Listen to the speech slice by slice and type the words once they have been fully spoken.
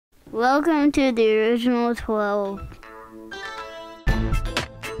Welcome to the original 12.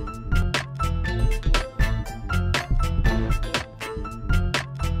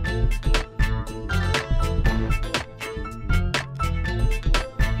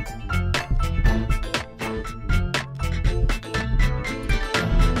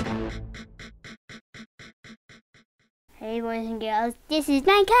 Hey boys and girls, this is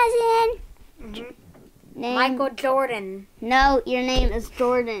my cousin. Michael Jordan. No, your name is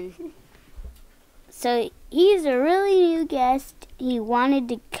Jordan. So he's a really new guest. He wanted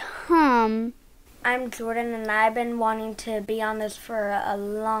to come. I'm Jordan, and I've been wanting to be on this for a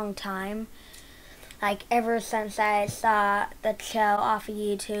long time. Like ever since I saw the show off of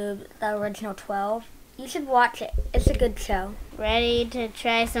YouTube, the original 12. You should watch it. It's a good show. Ready to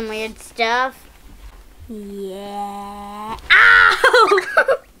try some weird stuff? Yeah.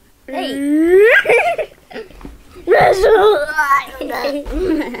 Ow! Hey.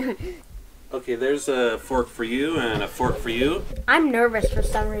 Okay, there's a fork for you and a fork for you. I'm nervous for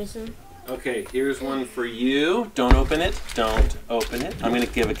some reason. Okay, here's one for you. Don't open it. Don't open it. I'm going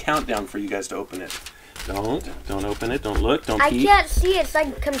to give a countdown for you guys to open it. Don't open it. Don't look. Don't peek. I can't see. It's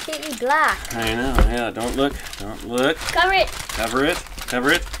like completely black. I know, yeah. Don't look. Don't look. Cover it. Cover it.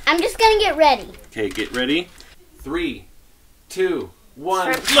 Cover it. I'm just going to get ready. Okay, get ready. 3, 2,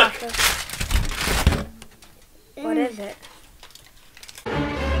 1, Shrimp look! tacos. What is it?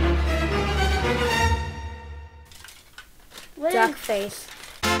 What Duck is- face.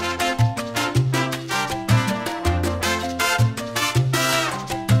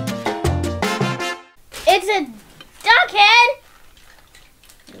 It's a duck head.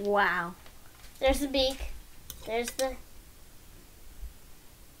 Wow. There's the beak. There's the...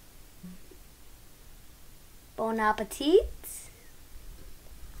 Bon appetit.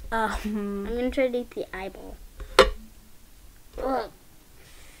 I'm going to try to eat the eyeball. Ugh.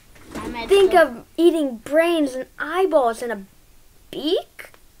 Think of eating brains and eyeballs and a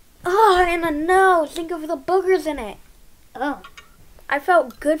beak? Oh, and a nose. Think of the boogers in it. Oh. I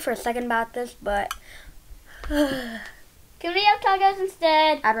felt good for a second about this, but Can we have tacos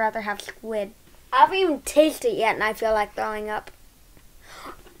instead? I'd rather have squid. I haven't even tasted it yet, and I feel like throwing up.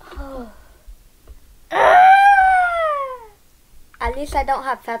 At least I don't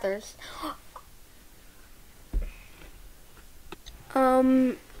have feathers.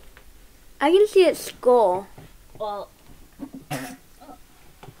 I can see its skull. Well,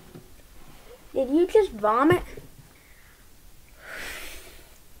 Did you just vomit?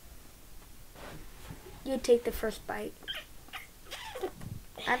 You take the first bite.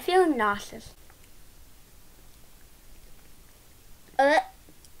 I'm feeling nauseous.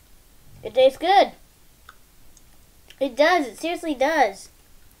 it tastes good. It does. It seriously does.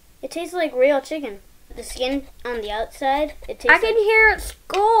 It tastes like real chicken. The skin on the outside, it tastes I can hear its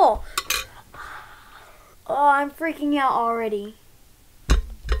skull. Oh, I'm freaking out already.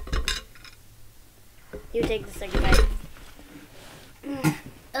 You take the second bite.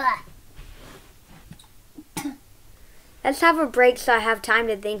 Let's have a break so I have time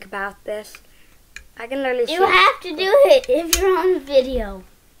to think about this. I can literally see. You have to do it if you're on the video.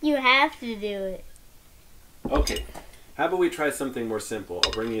 You have to do it. Okay, how about we try something more simple?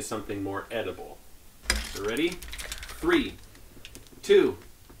 I'll bring you something more edible. You ready? 3, 2,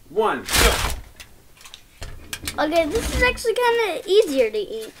 1, go! Okay, this is actually kind of easier to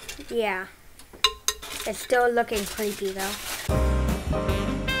eat. Yeah. It's still looking creepy though.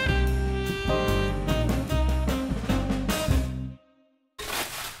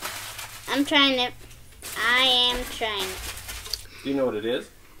 I'm trying it. I am trying it. Do you know what it is?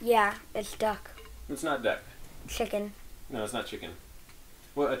 Yeah, it's duck. It's not duck. Chicken. No, it's not chicken.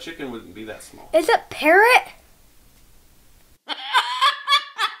 Well, a chicken wouldn't be that small. Is it parrot?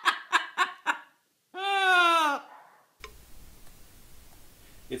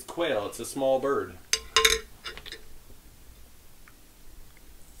 It's quail. It's a small bird.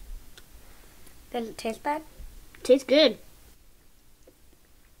 Does it taste bad? Tastes good.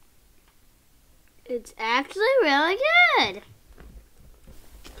 It's actually really good.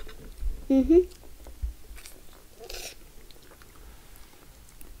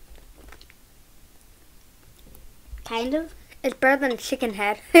 Kind of. It's better than chicken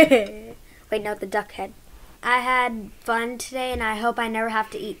head. Wait, no, the duck head. I had fun today, and I hope I never have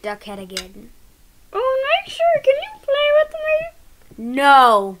to eat duck head again. Oh, nice sure. Can you play with me?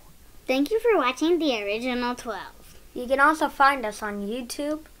 No! Thank you for watching the original 12. You can also find us on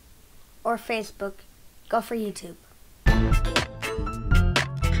YouTube or Facebook. Go for YouTube.